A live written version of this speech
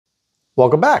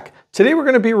Welcome back. Today we're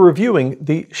going to be reviewing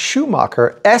the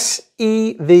Schumacher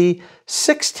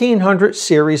SEV1600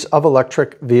 series of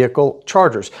electric vehicle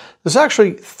chargers. There's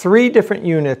actually three different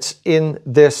units in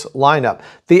this lineup.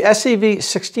 The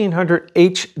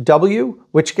SEV1600HW,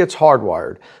 which gets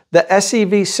hardwired. The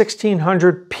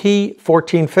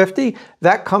SEV1600P1450,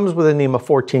 that comes with a NEMA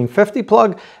 1450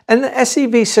 plug. And the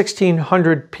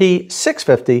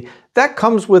SEV1600P650, that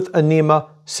comes with a NEMA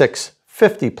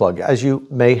 650 plug, as you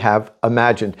may have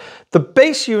imagined. The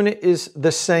base unit is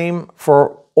the same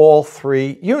for all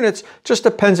three units, just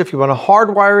depends if you want to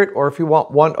hardwire it or if you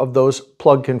want one of those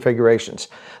plug configurations.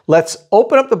 Let's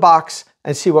open up the box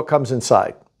and see what comes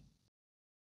inside.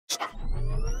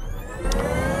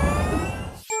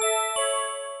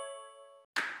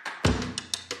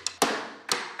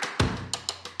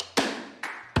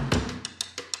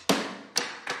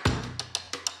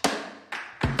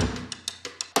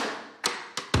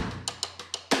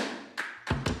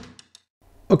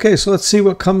 Okay, so let's see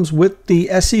what comes with the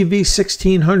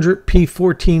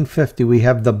SEV1600P1450. We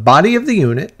have the body of the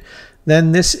unit,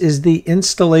 then this is the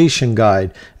installation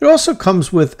guide. It also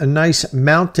comes with a nice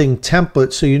mounting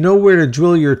template so you know where to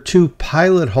drill your two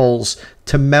pilot holes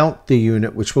to mount the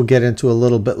unit, which we'll get into a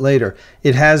little bit later.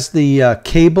 It has the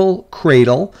cable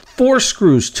cradle, 4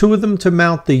 screws, 2 of them to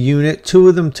mount the unit, 2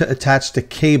 of them to attach the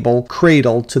cable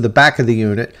cradle to the back of the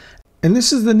unit. And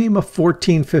this is the NEMA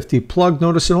 1450 plug.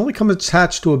 Notice it only comes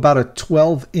attached to about a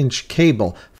 12-inch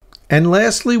cable. And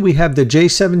lastly, we have the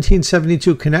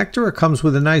J1772 connector. It comes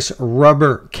with a nice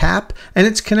rubber cap, and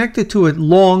it's connected to a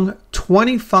long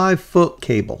 25-foot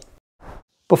cable.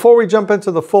 Before we jump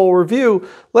into the full review,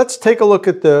 let's take a look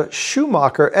at the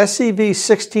Schumacher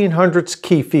SEV1600's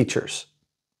key features.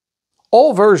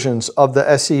 All versions of the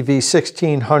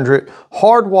SEV1600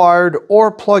 hardwired or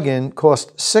plug-in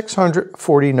cost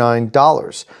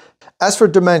 $649. As for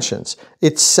dimensions,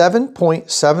 it's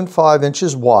 7.75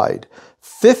 inches wide,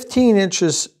 15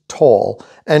 inches tall,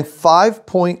 and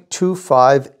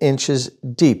 5.25 inches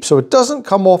deep. So it doesn't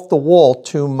come off the wall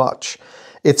too much.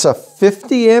 It's a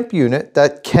 50 amp unit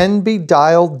that can be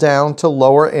dialed down to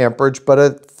lower amperage, but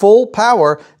at full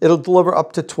power, it'll deliver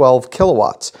up to 12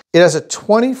 kilowatts. It has a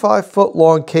 25-foot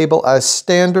long cable as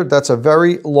standard. That's a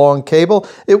very long cable.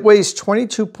 It weighs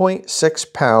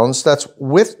 22.6 pounds. That's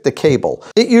with the cable.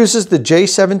 It uses the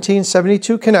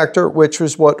J1772 connector, which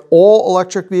is what all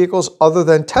electric vehicles other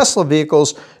than Tesla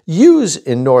vehicles use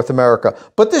in North America.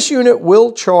 But this unit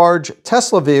will charge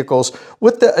Tesla vehicles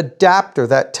with the adapter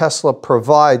that Tesla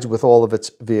provides with all of its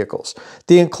vehicles.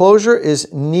 The enclosure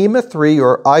is NEMA 3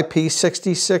 or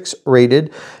IP66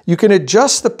 rated. You can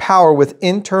adjust the power with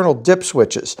internal dip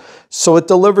switches. So it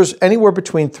delivers anywhere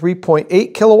between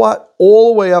 3.8 kilowatt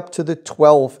all the way up to the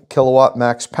 12 kilowatt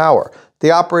max power.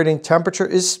 The operating temperature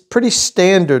is pretty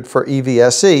standard for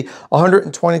EVSE,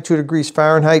 122 degrees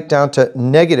Fahrenheit down to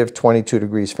negative 22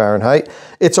 degrees Fahrenheit.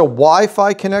 It's a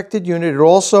Wi-Fi connected unit. It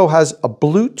also has a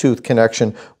Bluetooth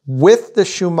connection with the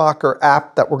Schumacher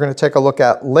app that we're going to take a look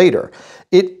at later.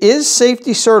 It is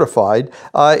safety certified.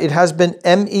 It has been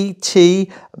MET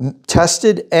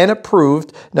tested and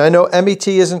approved. Now I know MET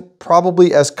isn't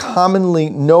probably as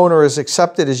commonly known or as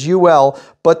accepted as UL,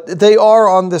 but they are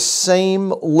on the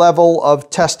same level of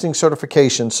testing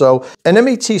certification. So an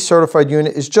MET certified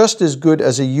unit is just as good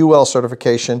as a UL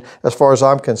certification as far as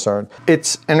I'm concerned.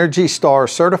 It's Energy Star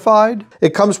certified.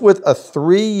 It comes with a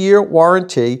 3-year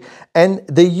warranty, and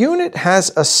the unit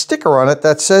has a sticker on it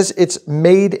that says it's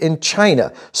made in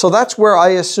China. So that's where I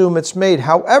assume it's made.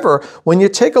 However, when you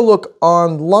take a look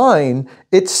online,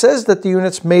 it says that the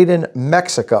unit's made in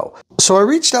Mexico. So I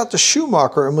reached out to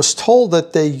Schumacher and was told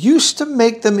that they used to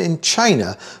make them in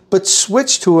China, but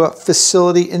switched to a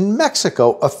facility in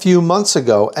Mexico a few months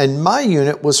ago, and my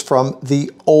unit was from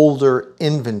the older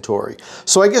inventory.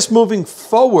 So I guess moving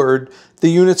forward, the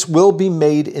units will be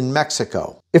made in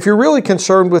Mexico. If you're really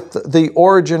concerned with the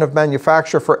origin of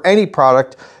manufacture for any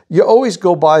product, you always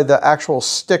go by the actual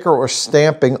sticker or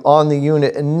stamping on the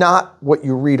unit and not what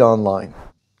you read online.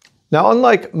 Now,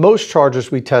 unlike most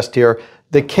chargers we test here,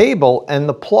 the cable and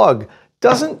the plug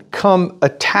doesn't come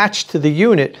attached to the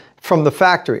unit from the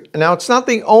factory. Now, it's not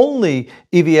the only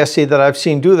EVSE that I've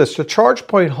seen do this. The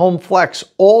ChargePoint Home Flex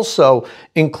also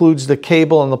includes the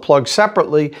cable and the plug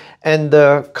separately, and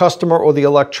the customer or the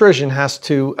electrician has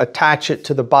to attach it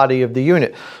to the body of the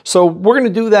unit. So we're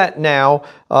going to do that now.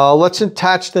 Let's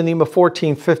attach the NEMA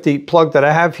 1450 plug that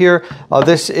I have here.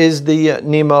 This is the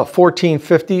NEMA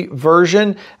 1450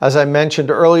 version. As I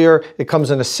mentioned earlier, it comes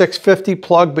in a 650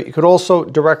 plug, but you could also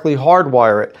directly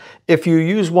hardwire it. If you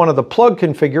use one of the plug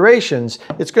configurations,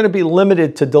 it's going to be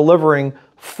limited to delivering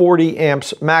 40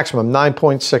 amps maximum,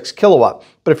 9.6 kilowatt.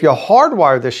 But if you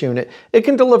hardwire this unit, it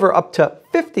can deliver up to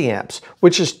 50 amps,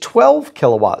 which is 12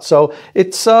 kilowatts. So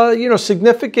it's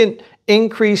significant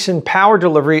increase in power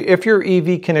delivery if your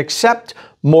EV can accept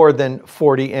more than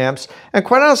 40 amps. And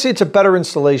quite honestly, it's a better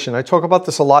installation. I talk about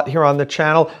this a lot here on the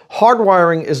channel.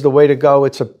 Hardwiring is the way to go.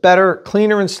 It's a better,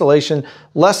 cleaner installation,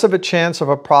 less of a chance of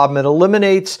a problem. It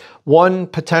eliminates one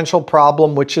potential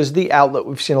problem, which is the outlet.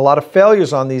 We've seen a lot of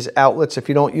failures on these outlets if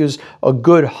you don't use a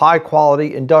good, high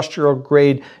quality, industrial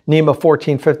grade NEMA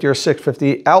 1450 or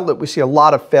 650 outlet. We see a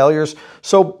lot of failures.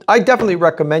 So I definitely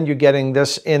recommend you getting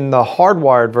this in the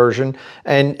hardwired version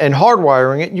and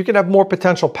hardwiring it. You can have more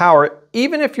potential power.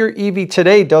 Even if your EV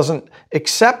today doesn't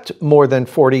accept more than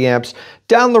 40 amps,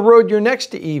 down the road your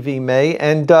next EV may.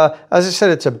 And as I said,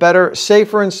 it's a better,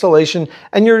 safer installation,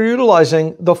 and you're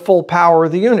utilizing the full power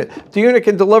of the unit. If the unit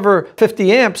can deliver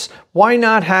 50 amps, why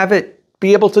not have it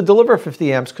be able to deliver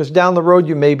 50 amps? Because down the road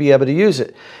you may be able to use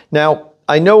it. Now,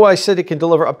 I know I said it can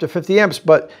deliver up to 50 amps,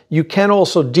 but you can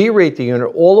also derate the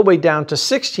unit all the way down to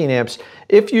 16 amps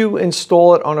if you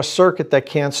install it on a circuit that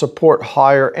can support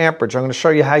higher amperage. I'm going to show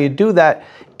you how you do that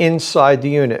inside the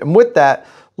unit. And with that,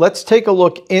 let's take a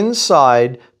look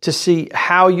inside to see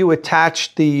how you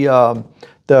attach the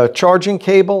charging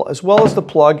cable as well as the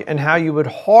plug, and how you would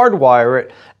hardwire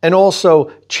it and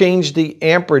also change the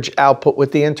amperage output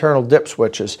with the internal dip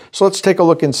switches. So let's take a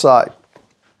look inside.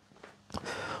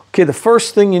 Okay, the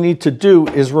first thing you need to do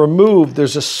is remove,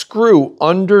 there's a screw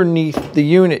underneath the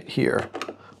unit here.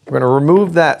 We're going to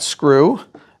remove that screw,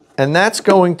 and that's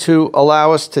going to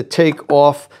allow us to take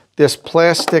off this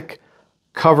plastic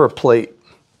cover plate.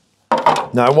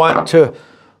 Now I want to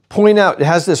point out, it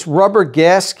has this rubber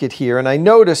gasket here, and I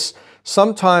notice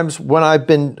sometimes when I've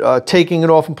been taking it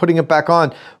off and putting it back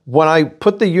on, when I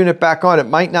put the unit back on, it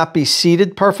might not be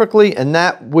seated perfectly, and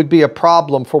that would be a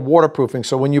problem for waterproofing.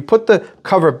 So when you put the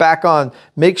cover back on,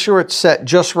 make sure it's set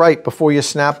just right before you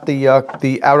snap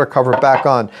the outer cover back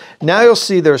on. Now you'll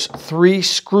see there's 3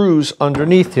 screws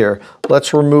underneath here.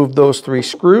 Let's remove those 3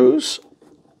 screws.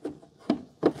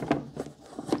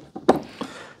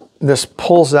 This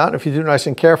pulls out. If you do it nice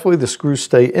and carefully, the screws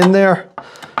stay in there.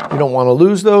 You don't want to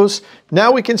lose those.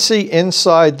 Now we can see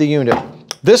inside the unit.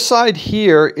 This side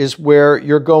here is where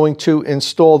you're going to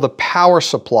install the power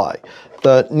supply.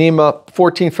 The NEMA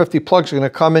 1450 plugs are going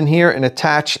to come in here and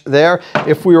attach there.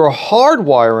 If we were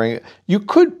hardwiring it, you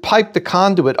could pipe the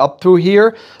conduit up through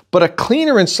here, but a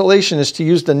cleaner installation is to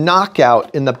use the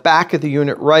knockout in the back of the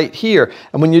unit right here.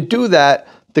 And when you do that,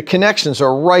 the connections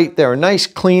are right there, a nice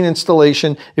clean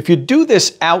installation. If you do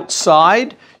this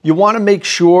outside, you want to make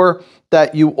sure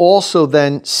that you also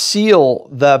then seal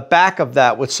the back of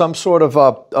that with some sort of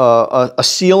a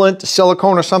sealant,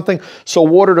 silicone or something, so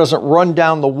water doesn't run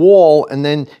down the wall and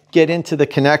then get into the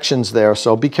connections there.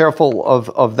 So be careful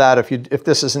of that if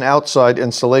this is an outside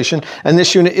installation. And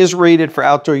this unit is rated for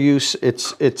outdoor use.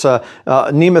 It's a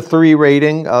NEMA 3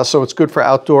 rating, so it's good for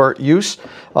outdoor use.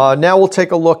 Now we'll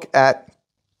take a look at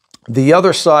the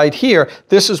other side here.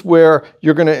 This is where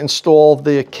you're going to install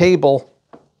the cable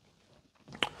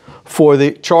for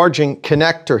the charging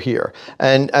connector here.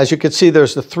 And as you can see,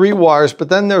 there's the 3 wires, but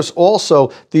then there's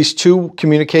also these 2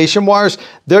 communication wires.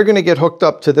 They're going to get hooked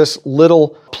up to this little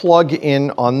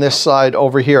plug-in on this side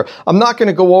over here. I'm not going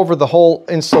to go over the whole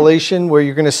installation where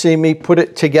you're going to see me put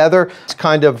it together. It's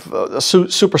kind of a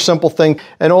super simple thing.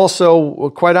 And also,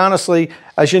 quite honestly,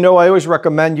 as you know, I always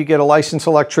recommend you get a licensed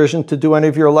electrician to do any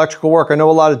of your electrical work. I know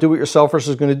a lot of do-it-yourselfers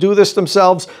are going to do this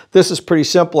themselves. This is pretty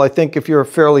simple. I think if you're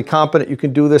fairly competent, you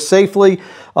can do this safely.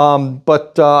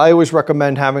 But I always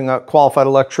recommend having a qualified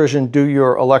electrician do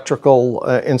your electrical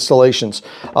installations.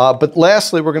 But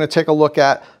lastly, we're going to take a look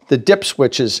at the dip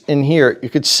switches in here. You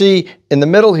could see in the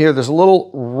middle here, there's a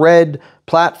little red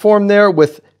platform there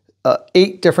with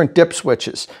 8 different dip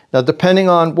switches. Now, depending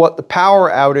on what the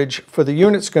power outage for the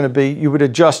unit's going to be, you would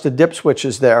adjust the dip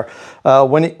switches there.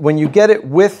 When you get it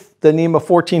with the NEMA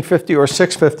 1450 or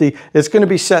 650, it's going to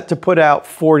be set to put out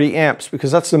 40 amps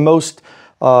because that's the most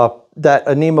that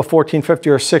a NEMA 1450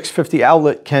 or 650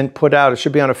 outlet can put out. It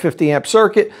should be on a 50 amp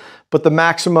circuit, but the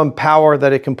maximum power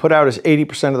that it can put out is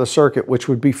 80% of the circuit, which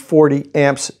would be 40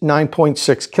 amps,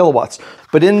 9.6 kilowatts.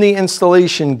 But in the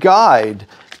installation guide,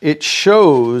 it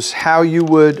shows how you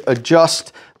would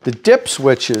adjust the dip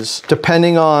switches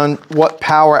depending on what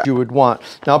power you would want.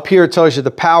 Now up here it tells you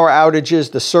the power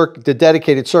outages, the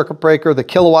dedicated circuit breaker, the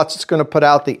kilowatts it's going to put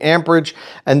out, the amperage,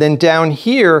 and then down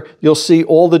here you'll see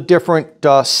all the different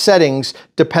settings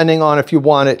depending on if you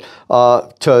want it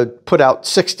to put out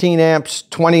 16 amps,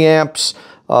 20 amps,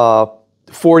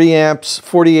 40 amps,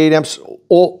 48 amps,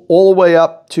 all the way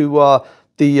up to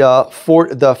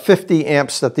the 50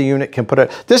 amps that the unit can put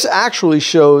out. This actually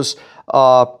shows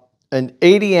an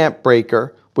 80 amp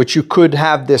breaker, which you could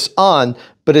have this on,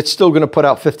 but it's still going to put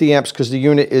out 50 amps because the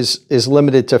unit is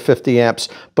limited to 50 amps.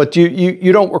 But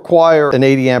you don't require an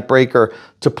 80 amp breaker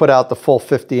to put out the full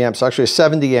 50 amps. Actually, a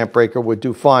 70 amp breaker would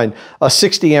do fine. A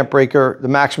 60 amp breaker, the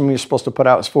maximum you're supposed to put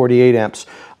out is 48 amps.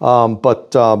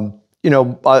 You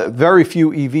know, very few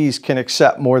EVs can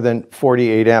accept more than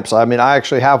 48 amps. I mean, I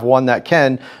actually have one that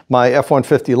can, my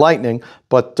F-150 Lightning,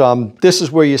 but this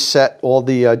is where you set all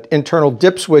the internal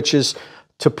dip switches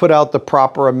to put out the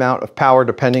proper amount of power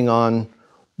depending on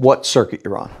what circuit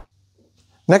you're on.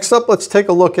 Next up, let's take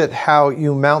a look at how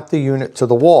you mount the unit to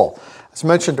the wall. As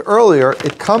mentioned earlier,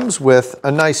 it comes with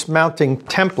a nice mounting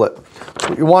template. So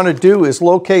what you want to do is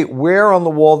locate where on the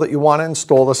wall that you want to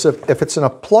install this. If it's in a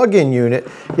plug-in unit,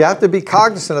 you have to be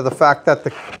cognizant of the fact that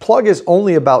the plug is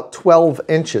only about 12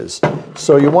 inches.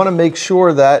 So you want to make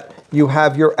sure that you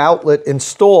have your outlet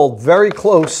installed very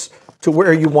close to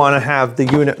where you want to have the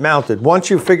unit mounted. Once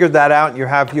you've figured that out and you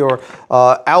have your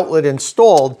outlet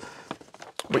installed,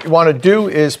 what you want to do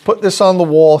is put this on the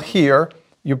wall here.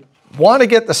 You want to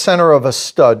get the center of a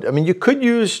stud. I mean, you could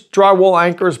use drywall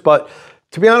anchors, but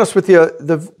to be honest with you,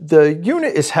 the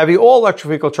unit is heavy. All electric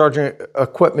vehicle charging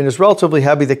equipment is relatively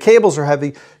heavy. The cables are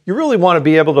heavy. You really want to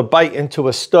be able to bite into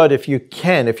a stud if you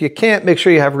can. If you can't, make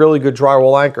sure you have really good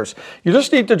drywall anchors. You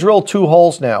just need to drill 2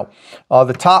 holes now.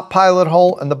 The top pilot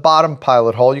hole and the bottom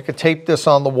pilot hole. You can tape this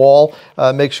on the wall,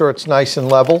 make sure it's nice and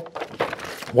level.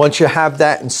 Once you have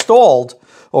that installed,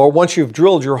 or once you've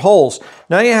drilled your holes,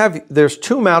 now there's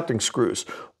 2 mounting screws.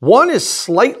 One is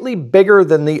slightly bigger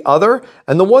than the other,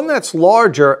 and the one that's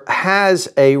larger has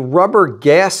a rubber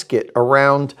gasket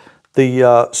around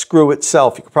the screw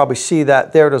itself. You can probably see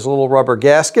that there. There's a little rubber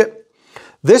gasket.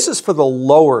 This is for the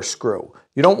lower screw.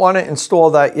 You don't want to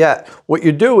install that yet. What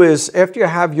you do is, after you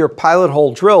have your pilot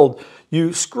hole drilled,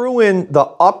 you screw in the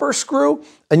upper screw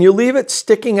and you leave it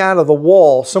sticking out of the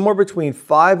wall somewhere between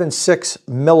 5 and 6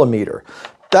 millimeter.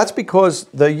 That's because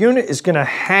the unit is going to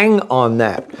hang on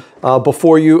that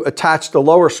before you attach the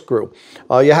lower screw.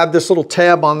 You have this little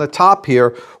tab on the top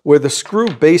here where the screw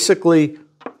basically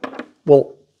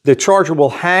the charger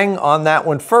will hang on that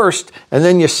one first, and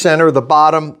then you center the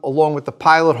bottom along with the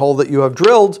pilot hole that you have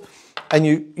drilled, and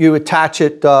you attach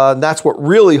it. That's what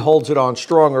really holds it on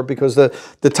stronger, because the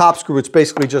top screw, it's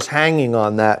basically just hanging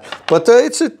on that. But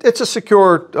it's a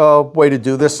secure way to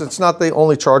do this. It's not the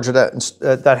only charger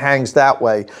that hangs that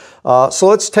way. So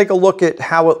let's take a look at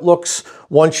how it looks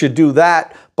once you do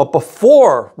that. But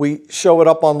before we show it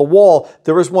up on the wall,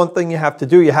 there is one thing you have to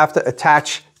do. You have to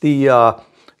attach the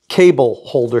cable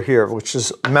holder here, which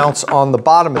mounts on the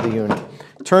bottom of the unit.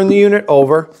 Turn the unit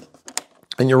over,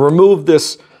 and you remove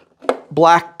this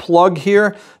black plug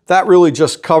here. That really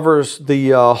just covers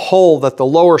the hole that the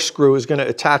lower screw is going to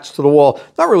attach to the wall.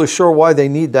 Not really sure why they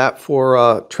need that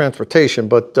for transportation,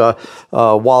 but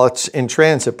while it's in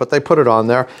transit, but they put it on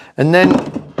there. And then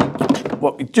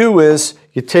what we do is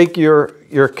you take your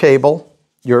cable,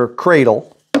 your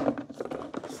cradle,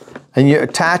 and you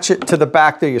attach it to the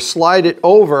back there. You slide it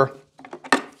over.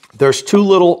 There's 2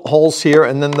 little holes here,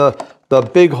 and then the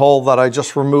big hole that I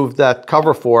just removed that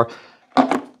cover for.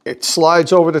 It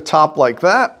slides over the top like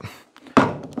that.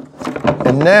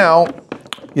 And now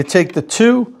you take the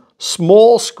 2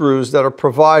 small screws that are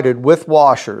provided with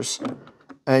washers,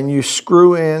 and you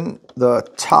screw in the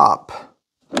top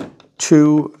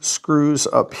 2 screws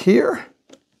up here.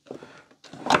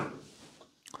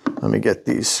 Let me get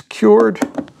these secured.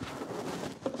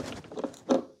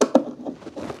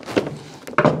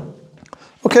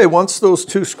 Okay, once those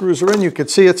 2 screws are in, you can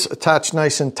see it's attached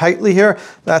nice and tightly here.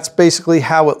 That's basically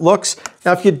how it looks.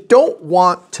 Now, if you don't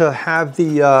want to have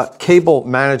the cable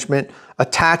management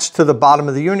attached to the bottom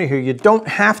of the unit here, you don't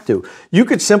have to. You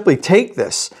could simply take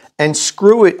this and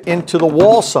screw it into the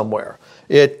wall somewhere.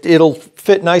 It'll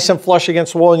fit nice and flush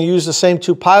against the wall, and you use the same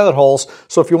 2 pilot holes.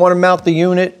 So if you want to mount the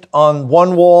unit on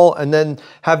one wall and then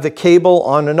have the cable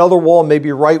on another wall,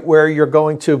 maybe right where you're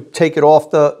going to take it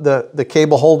off the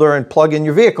cable holder and plug in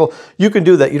your vehicle, you can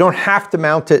do that. You don't have to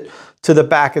mount it to the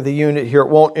back of the unit here. It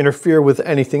won't interfere with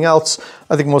anything else.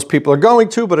 I think most people are going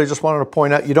to, but I just wanted to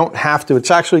point out you don't have to.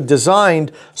 It's actually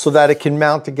designed so that it can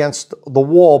mount against the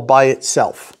wall by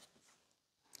itself.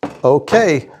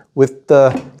 Okay. With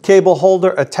the cable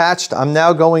holder attached, I'm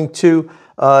now going to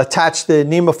attach the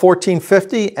NEMA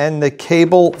 1450 and the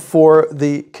cable for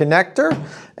the connector,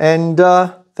 and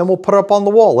then we'll put it up on the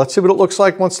wall. Let's see what it looks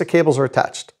like once the cables are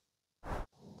attached.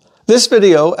 This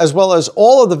video, as well as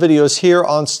all of the videos here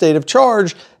on State of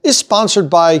Charge, is sponsored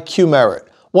by Q-Merit.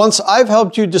 Once I've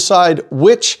helped you decide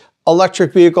which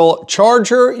electric vehicle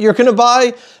charger you're going to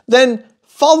buy, then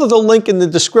follow the link in the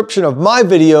description of my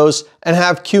videos and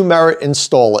have Q-Merit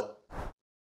install it.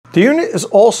 The unit is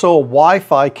also a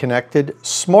Wi-Fi connected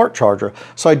smart charger.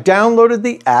 So I downloaded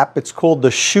the app. It's called the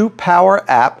Schupower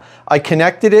app. I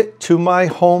connected it to my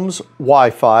home's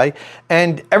Wi-Fi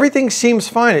and everything seems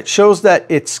fine. It shows that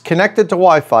it's connected to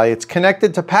Wi-Fi, it's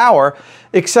connected to power,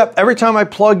 except every time I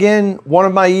plug in one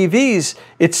of my EVs,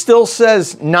 it still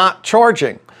says not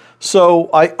charging. So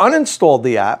I uninstalled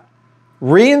the app,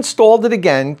 reinstalled it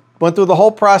again, went through the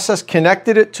whole process,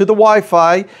 connected it to the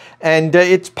Wi-Fi, and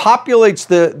it populates,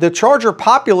 the charger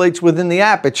populates within the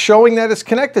app. It's showing that it's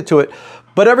connected to it.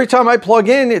 But every time I plug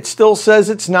in, it still says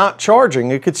it's not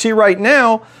charging. You can see right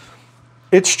now,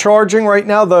 it's charging right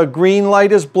now. The green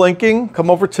light is blinking. Come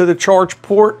over to the charge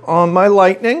port on my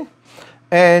Lightning,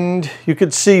 and you can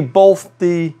see both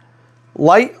the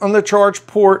light on the charge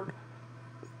port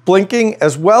blinking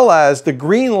as well as the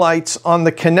green lights on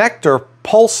the connector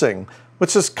pulsing,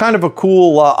 which is kind of a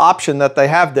cool option that they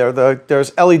have there.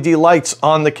 There's LED lights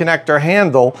on the connector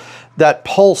handle that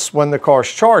pulse when the car's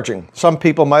charging. Some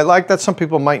people might like that, some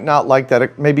people might not like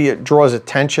that. Maybe it draws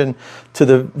attention to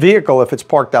the vehicle if it's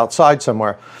parked outside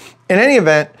somewhere. In any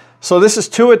event, so this is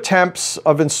 2 attempts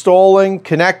of installing,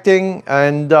 connecting,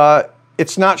 and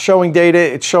it's not showing data.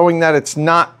 It's showing that it's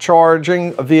not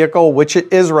charging a vehicle, which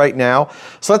it is right now.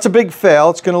 So that's a big fail.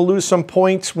 It's going to lose some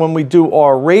points when we do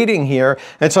our rating here.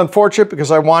 And it's unfortunate because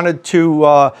I wanted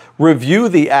to review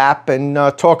the app and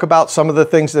talk about some of the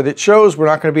things that it shows. We're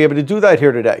not going to be able to do that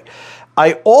here today.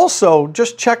 I also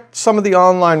just checked some of the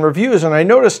online reviews and I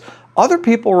noticed other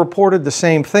people reported the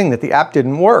same thing, that the app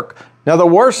didn't work. Now, there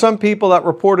were some people that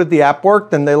reported the app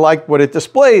worked and they liked what it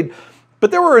displayed, but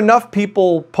there were enough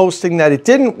people posting that it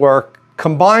didn't work,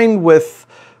 combined with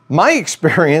my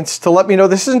experience, to let me know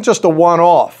this isn't just a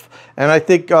one-off. And I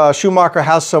think Schumacher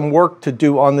has some work to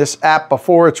do on this app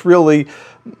before it's really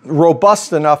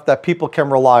robust enough that people can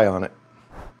rely on it.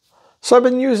 So I've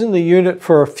been using the unit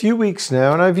for a few weeks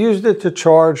now, and I've used it to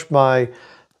charge my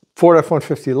Ford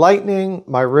F-150 Lightning,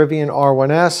 my Rivian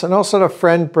R1S, and also had a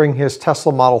friend bring his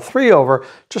Tesla Model 3 over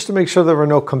just to make sure there were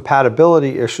no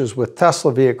compatibility issues with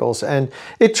Tesla vehicles. And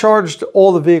it charged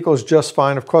all the vehicles just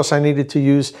fine. Of course, I needed to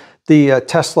use the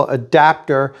Tesla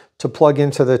adapter to plug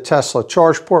into the Tesla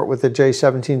charge port with the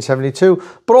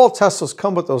J1772, but all Teslas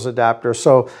come with those adapters,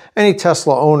 so any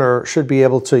Tesla owner should be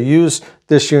able to use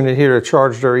this unit here to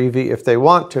charge their EV if they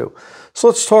want to. So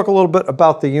let's talk a little bit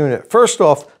about the unit. First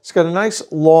off, it's got a nice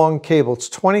long cable. It's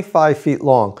 25 feet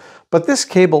long, but this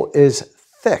cable is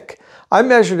thick. I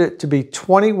measured it to be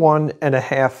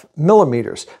 21.5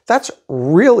 millimeters. That's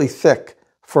really thick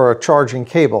for a charging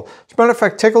cable. As a matter of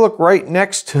fact, take a look right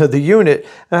next to the unit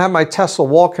and I have my Tesla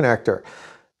wall connector.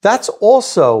 That's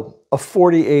also a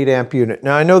 48 amp unit.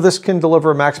 Now I know this can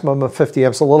deliver a maximum of 50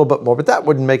 amps, a little bit more, but that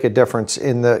wouldn't make a difference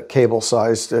in the cable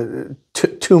size,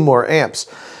 2 more amps.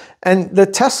 And the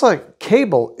Tesla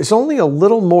cable is only a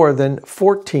little more than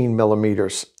 14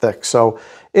 millimeters thick. So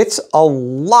it's a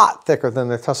lot thicker than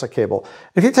the Tesla cable.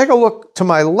 If you take a look to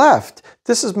my left,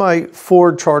 this is my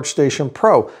Ford Charge Station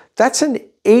Pro. That's an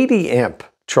 80 amp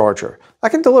charger. I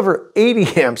can deliver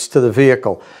 80 amps to the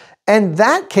vehicle. And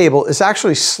that cable is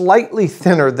actually slightly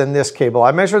thinner than this cable.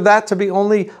 I measured that to be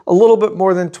only a little bit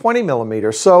more than 20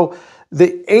 millimeters. So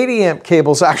the 80 amp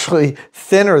cable is actually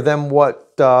thinner than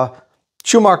what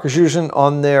Schumacher's using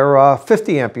on their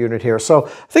 50 amp unit here. So I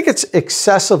think it's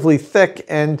excessively thick.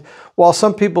 And while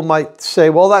some people might say,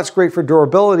 well, that's great for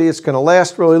durability, it's going to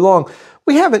last really long,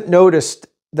 we haven't noticed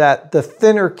that the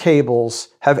thinner cables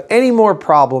have any more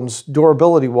problems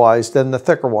durability-wise than the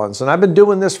thicker ones. And I've been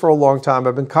doing this for a long time.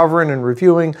 I've been covering and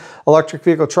reviewing electric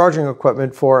vehicle charging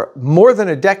equipment for more than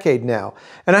a decade now.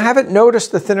 And I haven't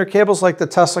noticed the thinner cables like the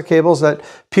Tesla cables that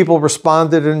people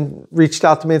responded and reached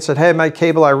out to me and said, hey, my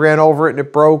cable, I ran over it and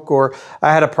it broke, or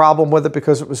I had a problem with it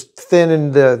because it was thin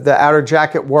and the outer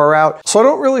jacket wore out. So I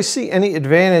don't really see any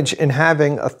advantage in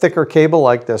having a thicker cable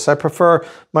like this. I prefer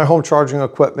my home charging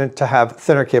equipment to have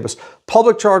thinner cables.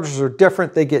 Public chargers are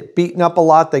different. They get beaten up a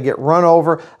lot. They get run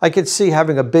over. I could see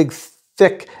having a big,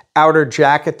 thick outer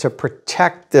jacket to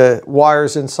protect the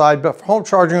wires inside. But for home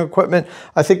charging equipment,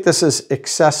 I think this is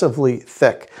excessively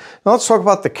thick. Now let's talk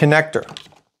about the connector.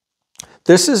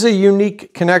 This is a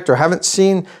unique connector. I haven't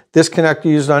seen this connector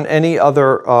used on any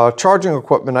other charging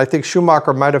equipment. I think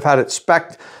Schumacher might have had it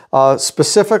spec'd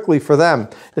specifically for them.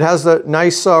 It has the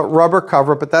nice rubber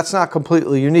cover, but that's not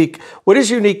completely unique. What is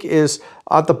unique is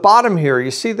at the bottom here,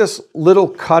 you see this little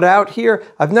cutout here?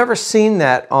 I've never seen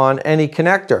that on any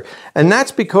connector. And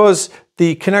that's because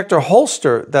the connector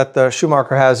holster that the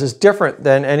Schumacher has is different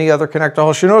than any other connector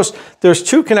holster. You notice there's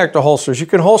two connector holsters. You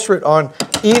can holster it on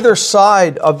either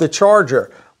side of the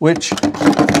charger, which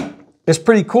is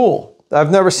pretty cool. I've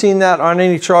never seen that on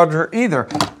any charger either.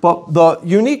 But the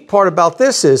unique part about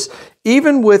this is,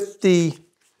 even with the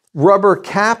rubber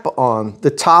cap on the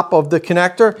top of the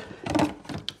connector,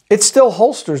 it still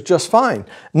holsters just fine.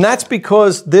 And that's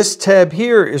because this tab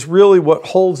here is really what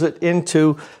holds it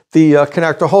into the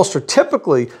connector holster.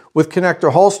 Typically with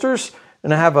connector holsters,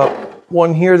 and I have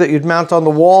one here that you'd mount on the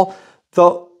wall,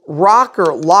 the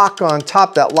rocker lock on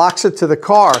top that locks it to the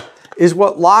car is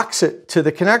what locks it to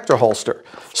the connector holster.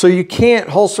 So you can't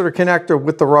holster the connector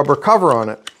with the rubber cover on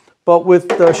it. But with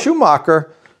the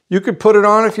Schumacher, you could put it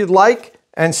on if you'd like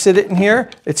and sit it in here.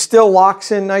 It still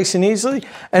locks in nice and easily,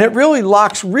 and it really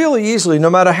locks really easily. No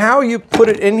matter how you put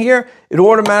it in here, it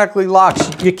automatically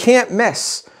locks. You can't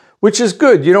miss, which is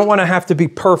good. You don't want to have to be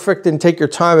perfect and take your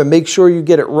time and make sure you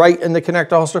get it right in the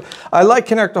connector holster. I like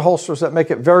connector holsters that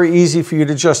make it very easy for you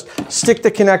to just stick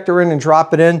the connector in and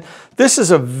drop it in. This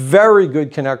is a very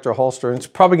good connector holster, and it's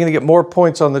probably going to get more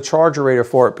points on the ChargerRater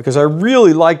for it because I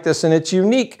really like this and it's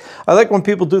unique. I like when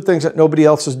people do things that nobody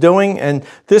else is doing, and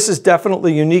this is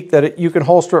definitely unique that you can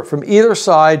holster it from either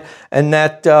side, and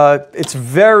that it's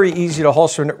very easy to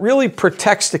holster, and it really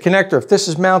protects the connector. If this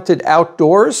is mounted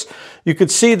outdoors, you could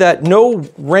see that no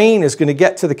rain is going to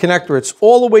get to the connector. It's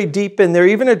all the way deep in there.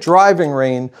 Even a driving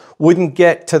rain wouldn't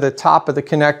get to the top of the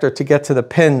connector to get to the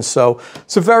pins. So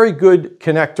it's a very good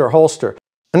connector holster.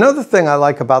 Another thing I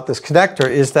like about this connector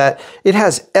is that it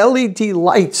has LED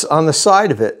lights on the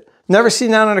side of it. Never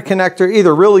seen that on a connector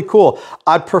either. Really cool.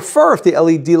 I'd prefer if the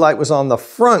LED light was on the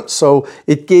front, so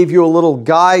it gave you a little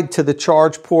guide to the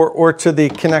charge port or to the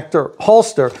connector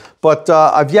holster. But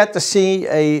I've yet to see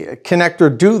a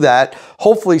connector do that.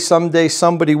 Hopefully someday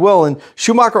somebody will. And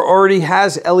Schumacher already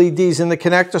has LEDs in the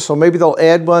connector, so maybe they'll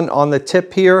add one on the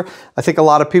tip here. I think a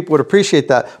lot of people would appreciate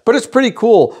that. But it's pretty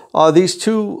cool. These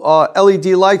two LED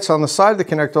lights on the side of the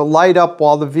connector light up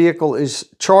while the vehicle is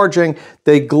charging.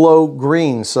 They glow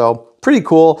green, so pretty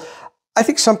cool. I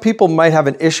think some people might have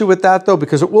an issue with that though,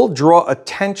 because it will draw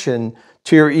attention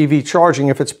to your EV charging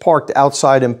if it's parked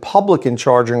outside in public and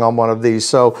charging on one of these.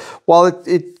 So while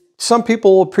some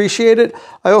people will appreciate it,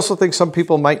 I also think some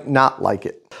people might not like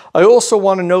it. I also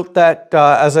want to note that,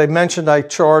 as I mentioned, I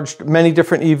charged many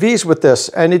different EVs with this,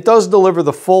 and it does deliver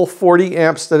the full 40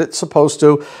 amps that it's supposed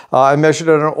to. I measured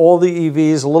it on all the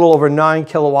EVs, a little over 9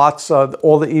 kilowatts,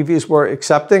 all the EVs were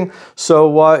accepting.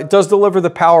 So it does deliver the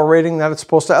power rating that it's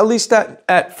supposed to, at least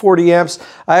at 40 amps.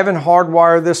 I haven't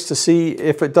hardwired this to see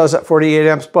if it does at 48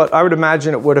 amps, but I would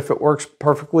imagine it would if it works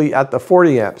perfectly at the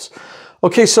 40 amps.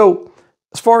 Okay, so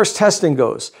as far as testing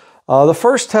goes, the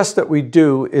first test that we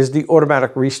do is the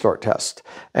automatic restart test.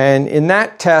 And in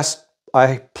that test,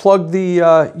 I plug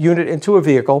the unit into a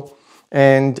vehicle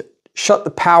and shut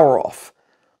the power off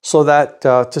so that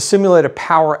to simulate a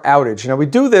power outage. Now we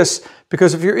do this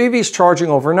because if your EV is charging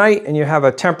overnight and you have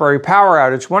a temporary power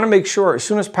outage, you want to make sure as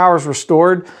soon as power is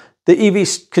restored, the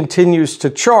EV continues to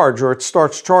charge or it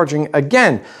starts charging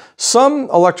again. Some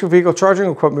electric vehicle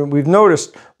charging equipment, we've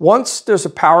noticed, once there's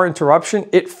a power interruption,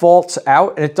 it faults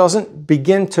out and it doesn't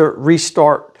begin to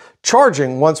restart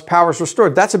charging once power is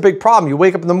restored. That's a big problem. You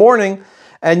wake up in the morning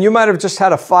and you might have just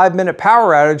had a 5-minute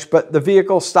power outage, but the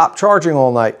vehicle stopped charging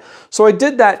all night. So I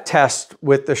did that test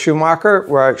with the Schumacher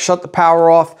where I shut the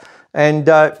power off and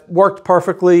worked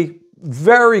perfectly.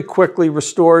 Very quickly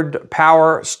restored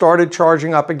power, started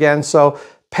charging up again, so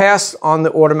passed on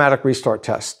the automatic restart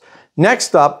test.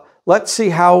 Next up, let's see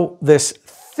how this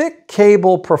thick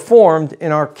cable performed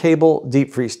in our cable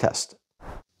deep freeze test.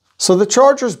 So the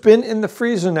charger's been in the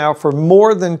freezer now for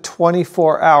more than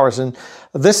 24 hours, and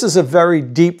this is a very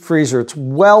deep freezer. It's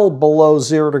well below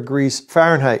 0 degrees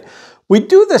Fahrenheit. We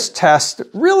do this test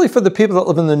really for the people that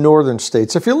live in the northern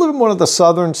states. If you live in one of the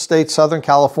southern states, Southern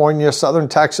California, Southern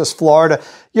Texas, Florida,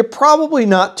 you're probably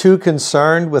not too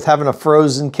concerned with having a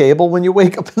frozen cable when you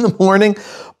wake up in the morning.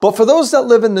 But for those that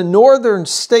live in the northern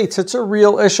states, it's a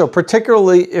real issue,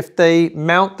 particularly if they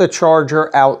mount the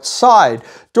charger outside.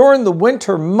 During the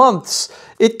winter months,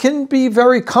 it can be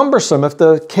very cumbersome if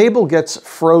the cable gets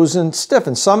frozen stiff.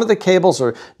 And some of the cables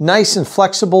are nice and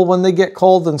flexible when they get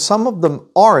cold, and some of them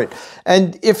aren't.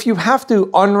 And if you have to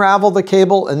unravel the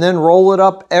cable and then roll it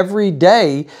up every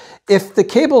day, if the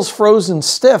cable's frozen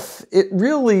stiff, it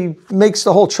really makes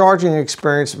the whole charging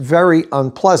experience very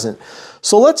unpleasant.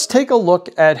 So let's take a look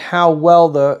at how well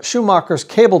the Schumacher's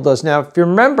cable does. Now, if you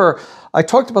remember, I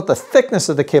talked about the thickness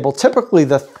of the cable. Typically,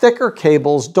 the thicker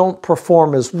cables don't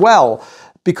perform as well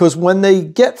because when they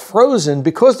get frozen,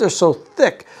 because they're so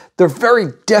thick, they're very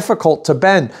difficult to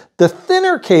bend. The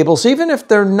thinner cables, even if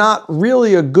they're not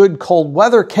really a good cold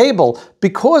weather cable,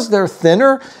 because they're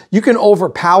thinner, you can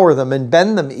overpower them and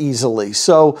bend them easily.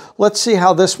 So let's see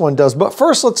how this one does. But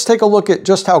first, let's take a look at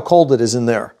just how cold it is in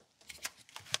there.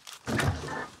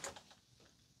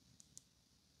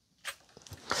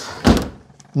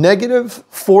 Negative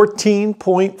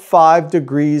 14.5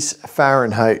 degrees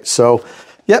Fahrenheit. So,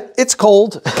 yep, it's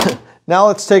cold. Now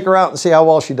let's take her out and see how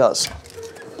well she does.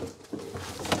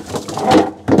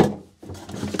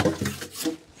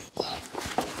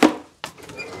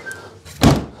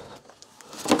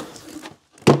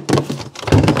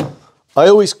 I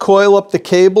always coil up the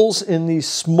cables in these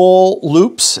small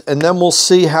loops, and then we'll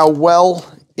see how well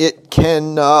it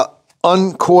can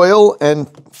uncoil and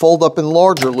fold up in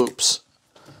larger loops.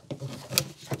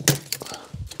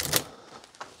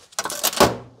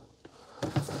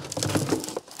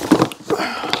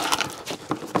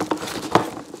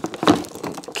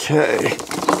 Okay.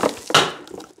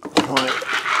 My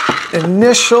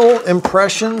initial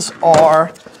impressions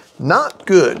are not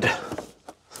good.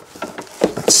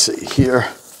 Let's see here.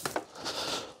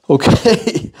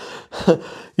 Okay.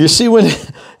 You see when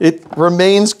it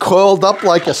remains coiled up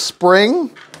like a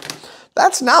spring?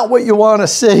 That's not what you want to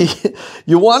see.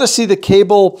 You want to see the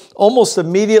cable almost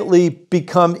immediately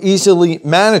become easily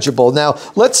manageable. Now,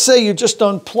 let's say you just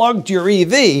unplugged your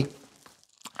EV,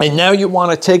 and now you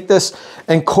want to take this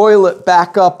and coil it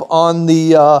back up on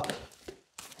the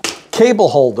cable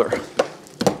holder.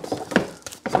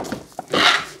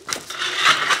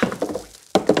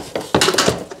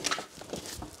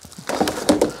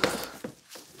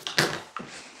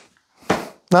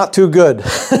 Not too good.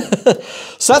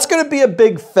 So that's going to be a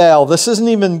big fail. This isn't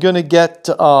even going to get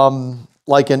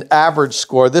like an average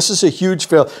score. This is a huge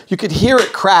fail. You could hear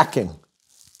it cracking.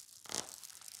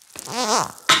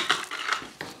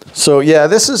 So yeah,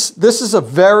 this is a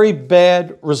very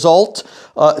bad result.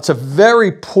 It's a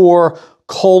very poor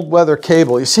cold weather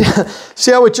cable. You see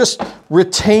how it just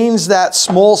retains that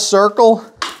small circle?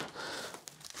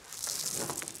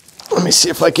 Let me see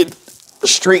if I could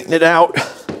straighten it out.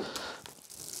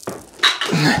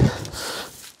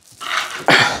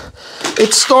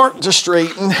 It's starting to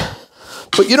straighten,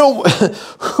 but you know,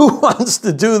 who wants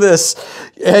to do this,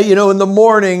 you know, in the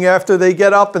morning after they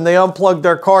get up and they unplug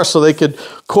their car so they could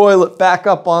coil it back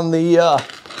up on the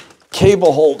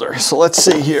cable holder. So let's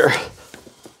see here.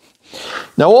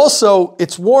 Now also,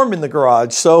 it's warm in the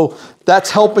garage, so that's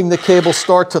helping the cable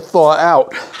start to thaw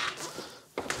out.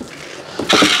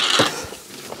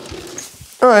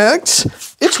 All right,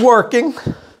 it's working,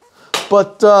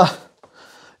 but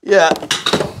yeah.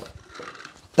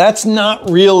 That's not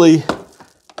really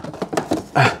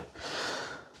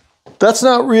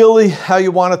how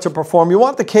you want it to perform. You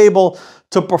want the cable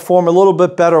to perform a little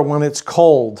bit better when it's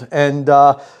cold. And,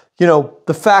 you know,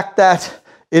 the fact that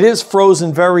it is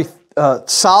frozen very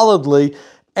solidly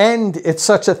and it's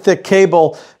such a thick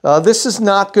cable, this is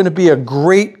not going to be a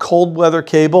great cold weather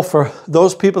cable for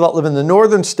those people that live in the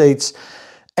northern states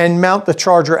and mount the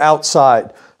charger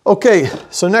outside. Okay,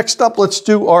 so next up, let's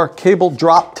do our cable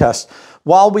drop test.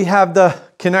 While we have the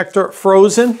connector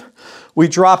frozen, we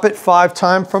drop it 5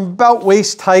 times from about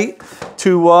waist height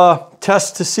to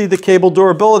test to see the cable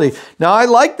durability. Now, I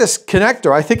like this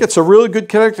connector. I think it's a really good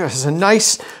connector. It has a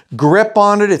nice grip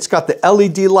on it. It's got the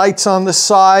LED lights on the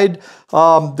side.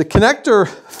 The connector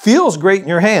feels great in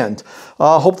your hand.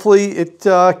 Hopefully, it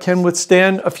can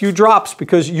withstand a few drops,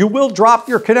 because you will drop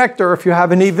your connector if you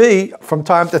have an EV from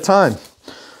time to time.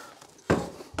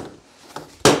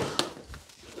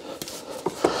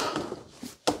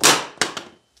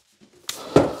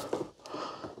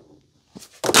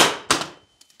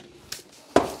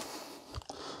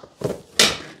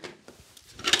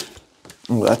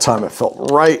 Ooh, that time it felt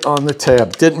right on the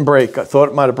tab. Didn't break. I thought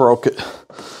it might have broke it.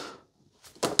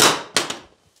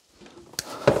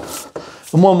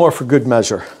 And one more for good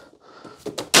measure.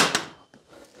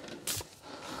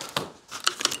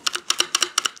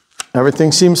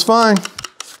 Everything seems fine.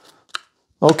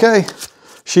 Okay,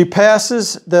 she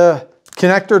passes the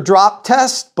connector drop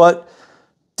test, but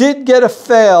did get a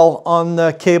fail on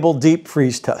the cable deep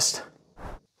freeze test.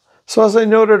 So as I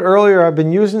noted earlier, I've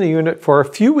been using the unit for a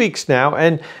few weeks now,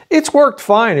 and it's worked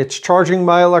fine. It's charging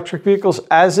my electric vehicles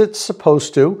as it's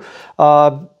supposed to.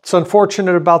 It's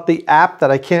unfortunate about the app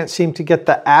that I can't seem to get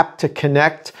the app to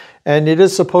connect, and it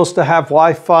is supposed to have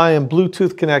Wi-Fi and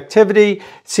Bluetooth connectivity. It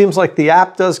seems like the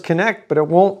app does connect, but it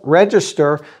won't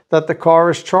register that the car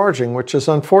is charging, which is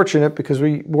unfortunate because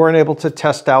we weren't able to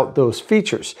test out those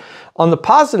features. On the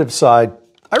positive side,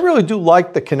 I really do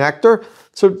like the connector.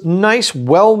 It's a nice,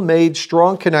 well-made,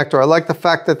 strong connector. I like the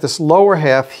fact that this lower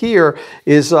half here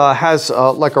is has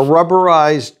like a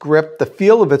rubberized grip. The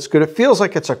feel of it's good. It feels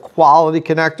like it's a quality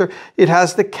connector. It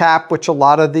has the cap, which a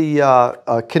lot of the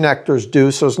connectors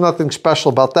do, so there's nothing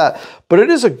special about that. But it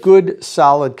is a good,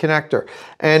 solid connector.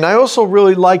 And I also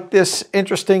really like this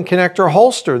interesting connector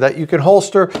holster that you can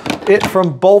holster it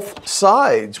from both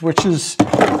sides, which is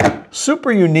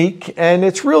super unique, and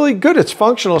it's really good. It's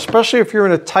functional, especially if you're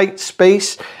in a tight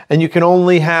space and you can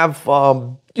only have,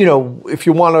 you know, if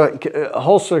you want to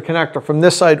holster a connector from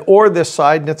this side or this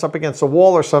side and it's up against a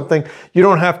wall or something, you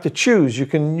don't have to choose. You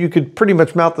could pretty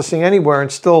much mount this thing anywhere and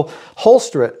still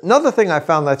holster it. Another thing I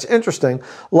found that's interesting,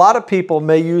 a lot of people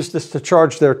may use this to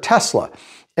charge their Tesla.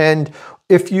 And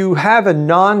if you have a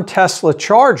non-Tesla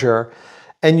charger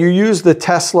and you use the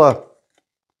Tesla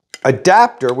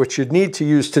adapter, which you'd need to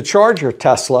use to charge your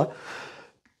Tesla,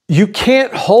 you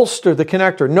can't holster the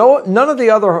connector. None of the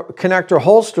other connector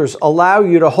holsters allow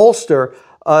you to holster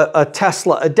a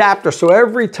Tesla adapter. So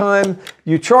every time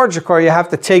you charge a car, you have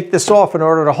to take this off in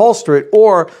order to holster it.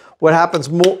 Or what happens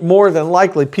more than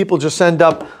likely, people just end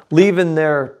up leaving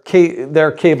their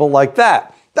cable like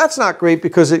that. That's not great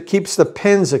because it keeps the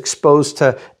pins exposed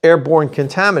to airborne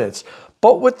contaminants.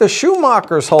 But with the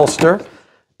Schumacher's holster,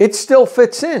 it still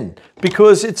fits in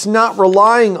because it's not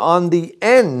relying on the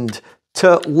end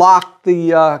to lock the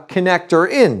connector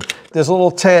in. There's a little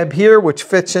tab here which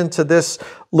fits into this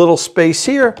little space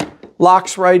here,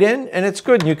 locks right in, and it's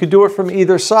good. You could do it from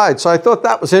either side. So I thought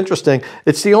that was interesting.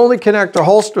 It's the only connector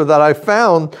holster that I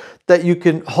found that you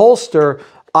can holster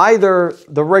either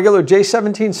the regular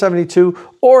J1772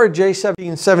 or a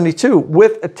J1772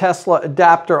 with a Tesla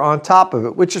adapter on top of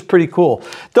it, which is pretty cool.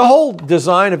 The whole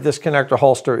design of this connector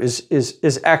holster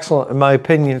is excellent in my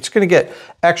opinion. It's going to get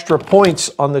extra points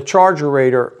on the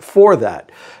ChargerRater for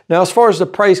that. Now, as far as the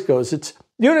price goes, it's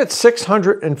unit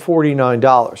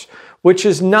 $649, which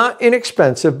is not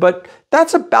inexpensive, but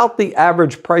that's about the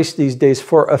average price these days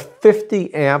for a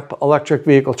 50 amp electric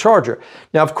vehicle charger.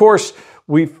 Now, of course,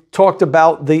 we've talked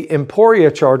about the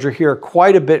Emporia charger here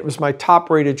quite a bit. It was my top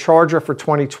rated charger for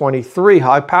 2023,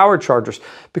 high power chargers,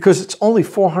 because it's only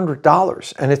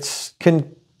 $400 and it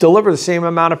can deliver the same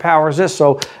amount of power as this.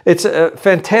 So it's a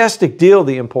fantastic deal,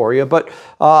 the Emporia, but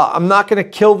I'm not going to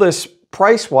kill this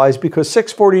price-wise because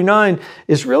 $649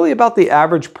 is really about the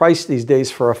average price these days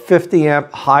for a 50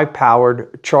 amp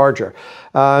high-powered charger.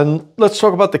 Let's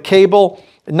talk about the cable.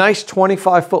 A nice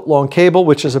 25-foot long cable,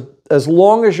 which is as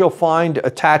long as you'll find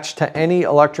attached to any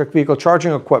electric vehicle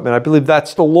charging equipment. I believe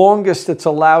that's the longest it's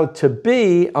allowed to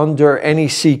be under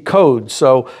NEC code.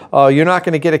 So you're not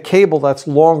going to get a cable that's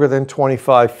longer than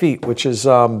 25 feet, which is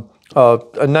a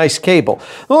nice cable.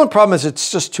 The only problem is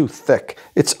it's just too thick.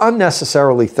 It's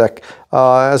unnecessarily thick.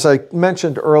 As I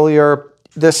mentioned earlier,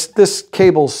 this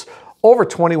cable's over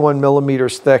 21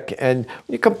 millimeters thick, and when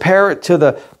you compare it to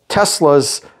the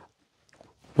Tesla's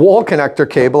wall connector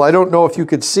cable, I don't know if you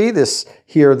could see this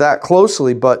here that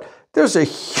closely, but there's a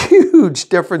huge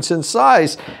difference in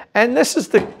size. And this is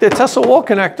the Tesla wall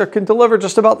connector can deliver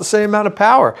just about the same amount of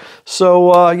power.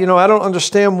 So, you know, I don't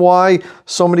understand why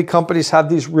so many companies have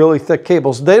these really thick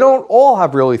cables. They don't all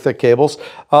have really thick cables.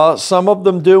 Some of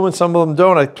them do and some of them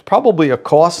don't. It's probably a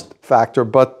cost factor,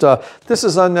 but this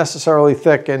is unnecessarily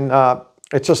thick, and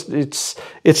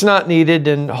it's not needed.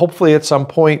 And hopefully at some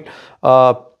point,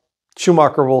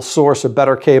 Schumacher will source a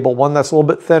better cable, one that's a little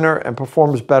bit thinner and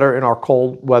performs better in our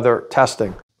cold weather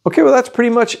testing. Okay, well, that's pretty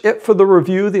much it for the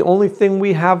review. The only thing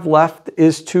we have left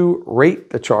is to rate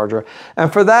the charger.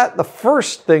 And for that, the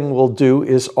first thing we'll do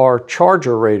is our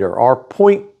ChargerRater, our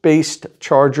point-based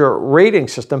charger rating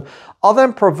system. I'll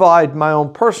then provide my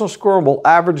own personal score, and we'll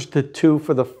average the two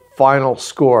for the final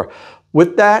score.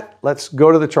 With that, let's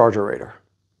go to the ChargerRater.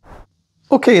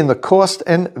 Okay, in the cost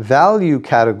and value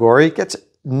category, it gets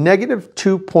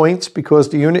 -2 points because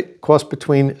the unit costs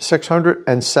between $600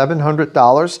 and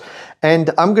 $700.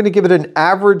 And I'm going to give it an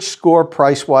average score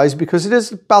price-wise because it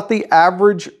is about the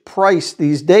average price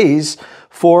these days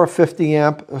for a 50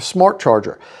 amp smart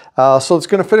charger. So it's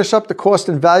going to finish up the cost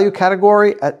and value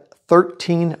category at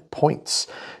 13 points.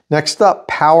 Next up,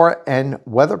 power and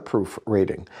weatherproof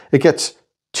rating. It gets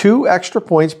 2 extra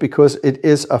points because it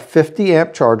is a 50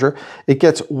 amp charger. It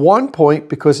gets 1 point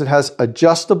because it has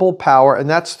adjustable power, and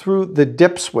that's through the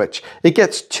dip switch. It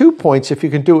gets 2 points if you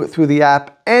can do it through the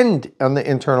app and on the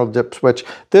internal dip switch.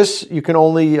 This, you can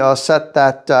only set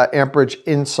that amperage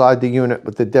inside the unit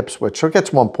with the dip switch, so it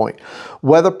gets 1 point.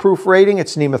 Weatherproof rating,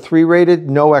 it's NEMA 3 rated,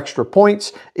 no extra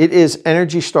points. It is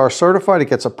Energy Star certified, it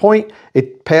gets a point.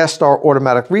 It passed our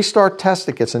automatic restart test,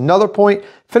 it gets another point.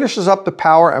 Finishes up the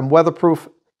power and weatherproof,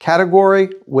 category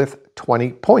with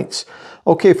 20 points.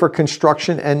 Okay, for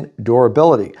construction and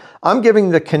durability, I'm giving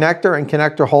the connector and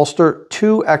connector holster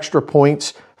 2 extra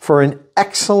points for an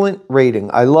excellent rating.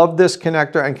 I love this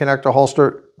connector and connector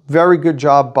holster. Very good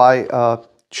job by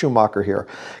Schumacher here.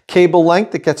 Cable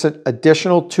length, it gets an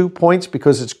additional 2 points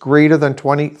because it's greater than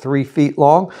 23 feet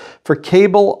long. For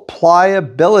cable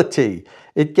pliability,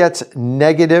 it gets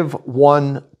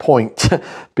 -1 point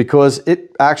because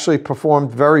it actually performed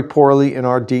very poorly in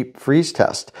our deep freeze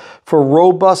test. For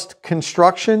robust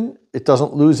construction, it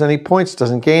doesn't lose any points,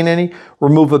 doesn't gain any.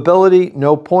 Removability,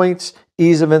 no points.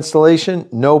 Ease of installation,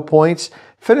 no points.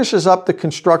 Finishes up the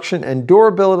construction and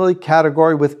durability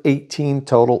category with 18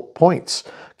 total points.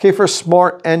 Okay, for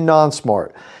smart and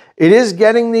non-smart. It is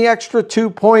getting the extra 2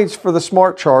 points for the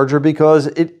smart charger because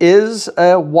it is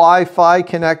a Wi-Fi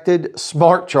connected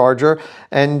smart charger,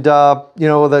 and you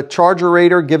know, the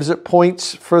ChargerRater gives it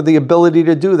points for the ability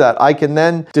to do that. I can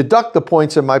then deduct the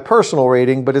points in my personal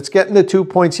rating, but it's getting the 2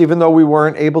 points even though we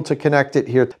weren't able to connect it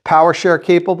here. PowerShare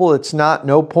capable, it's not,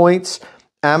 no points.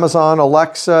 Amazon,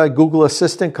 Alexa, Google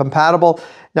Assistant compatible.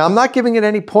 Now, I'm not giving it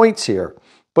any points here,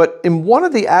 but in one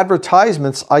of the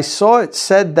advertisements, I saw it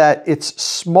said that it's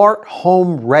smart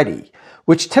home ready,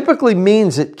 which typically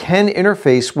means it can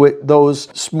interface with those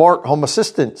smart home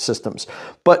assistant systems.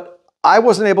 But I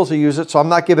wasn't able to use it, so I'm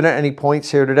not giving it any points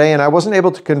here today, and I wasn't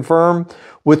able to confirm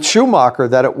with Schumacher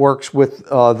that it works with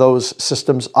those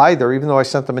systems either. Even though I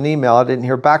sent them an email, I didn't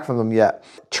hear back from them yet.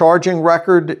 Charging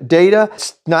record data,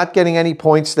 it's not getting any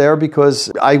points there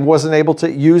because I wasn't able to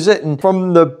use it. And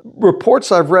from the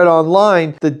reports I've read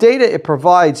online, the data it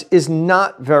provides is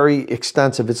not very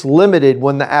extensive. It's limited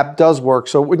when the app does work,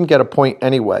 so it wouldn't get a point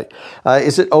anyway.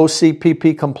 Is it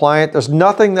OCPP compliant? There's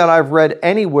nothing that I've read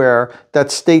anywhere that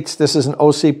states this is an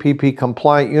OCPP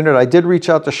compliant unit. I did reach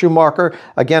out to Schumacher.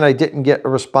 Again, I didn't get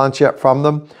a response yet from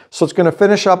them. So it's going to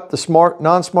finish up the smart,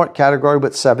 non-smart category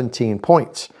with 17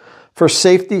 points. For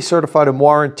safety, certified and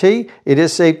warranty, it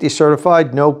is safety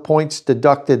certified, no points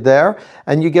deducted there.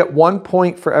 And you get 1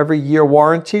 point for every year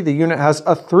warranty. The unit has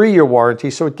a 3-year warranty,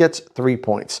 so it gets 3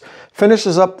 points.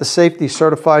 Finishes up the safety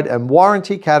certified and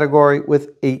warranty category with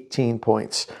 18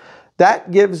 points.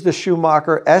 That gives the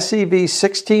Schumacher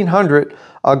SEV1600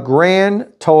 a grand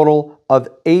total of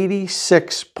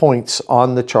 86 points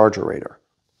on the ChargerRater.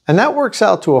 And that works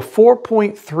out to a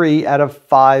 4.3 out of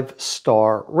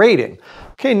 5-star rating.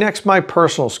 Okay, next, my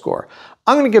personal score.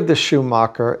 I'm going to give the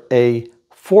Schumacher a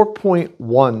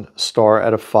 4.1 star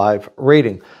out of 5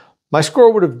 rating. My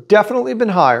score would have definitely been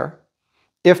higher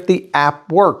if the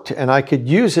app worked and I could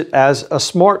use it as a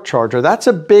smart charger. That's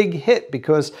a big hit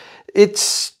because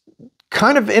it's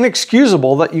kind of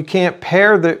inexcusable that you can't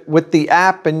pair with the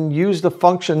app and use the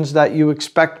functions that you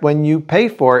expect when you pay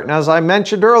for it. And as I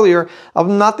mentioned earlier,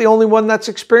 I'm not the only one that's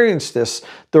experienced this.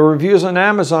 The reviews on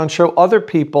Amazon show other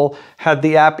people had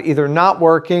the app either not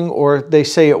working or they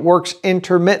say it works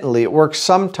intermittently. It works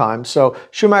sometimes. So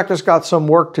Schumacher's got some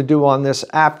work to do on this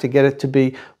app to get it to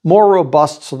be more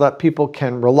robust so that people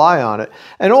can rely on it.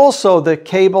 And also the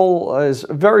cable is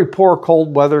a very poor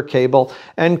cold weather cable.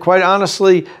 And quite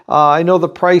honestly, I know the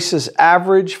price is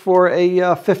average for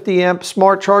a 50 amp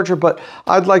smart charger, but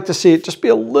I'd like to see it just be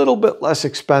a little bit less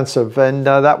expensive, and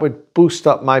that would boost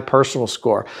up my personal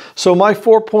score. So my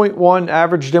 4.1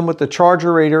 averaged in with the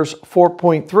ChargerRater's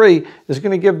 4.3 is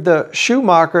going to give the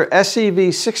Schumacher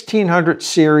SEV1600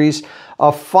 series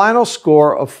a final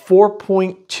score of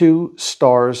 4.2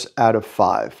 stars out of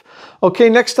 5. Okay,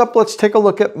 next up, let's take a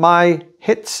look at my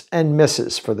hits and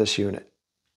misses for this unit.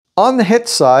 On the hit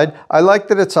side, I like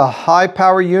that it's a high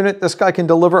power unit. This guy can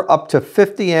deliver up to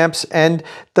 50 amps and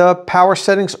the power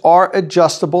settings are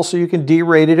adjustable so you can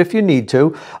derate it if you need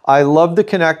to. I love the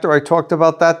connector. I talked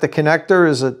about that. The connector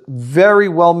is a very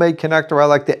well-made connector. I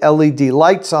like the LED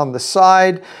lights on the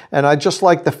side and I just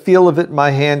like the feel of it in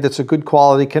my hand. It's a good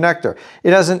quality connector.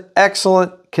 It has an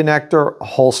excellent connector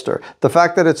holster. The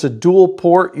fact that it's a dual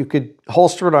port, you could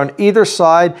holster it on either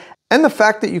side, and the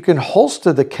fact that you can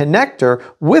holster the connector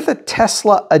with a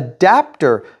Tesla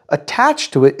adapter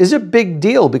attached to it is a big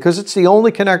deal because it's the only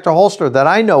connector holster that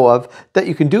I know of that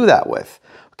you can do that with.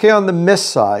 Okay, on the miss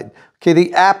side, okay,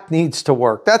 the app needs to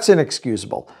work. That's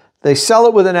inexcusable. They sell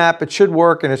it with an app, it should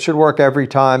work, and it should work every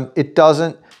time. It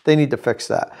doesn't. They need to fix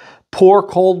that. Poor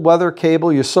cold weather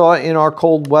cable. You saw in our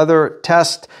cold weather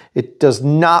test, it does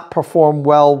not perform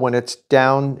well when it's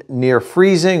down near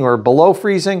freezing or below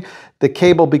freezing. The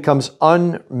cable becomes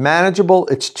unmanageable.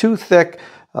 It's too thick.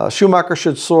 Schumacher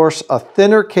should source a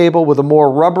thinner cable with a more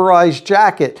rubberized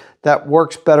jacket that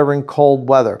works better in cold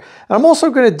weather. And I'm also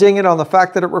going to ding it on the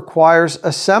fact that it requires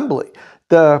assembly.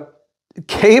 The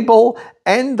cable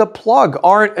and the plug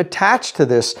aren't attached to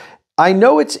this. I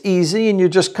know it's easy and you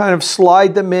just kind of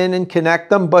slide them in and connect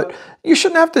them, but you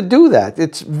shouldn't have to do that.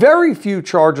 It's very few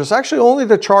chargers. Actually, only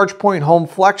the ChargePoint Home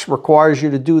Flex requires you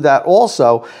to do that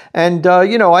also. And,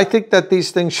 you know, I think that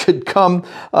these things should come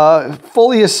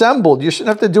fully assembled. You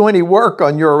shouldn't have to do any work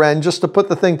on your end just to put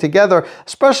the thing together,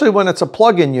 especially when it's a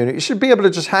plug-in unit. You should be able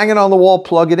to just hang it on the wall,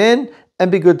 plug it in,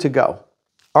 and be good to go.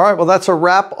 All right, well, that's a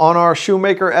wrap on our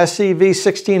Schumacher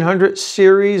SEV1600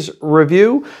 series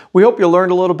review. We hope you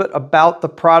learned a little bit about the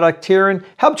product here and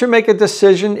helped you make a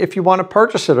decision if you want to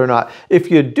purchase it or not.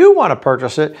 If you do want to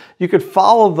purchase it, you could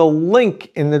follow the link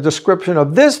in the description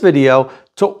of this video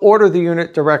to order the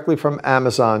unit directly from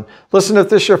Amazon. Listen, if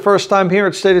this is your first time here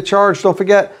at State of Charge, don't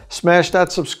forget, smash that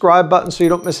subscribe button so you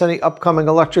don't miss any upcoming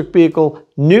electric vehicle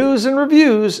news and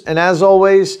reviews. And as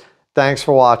always, thanks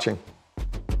for watching.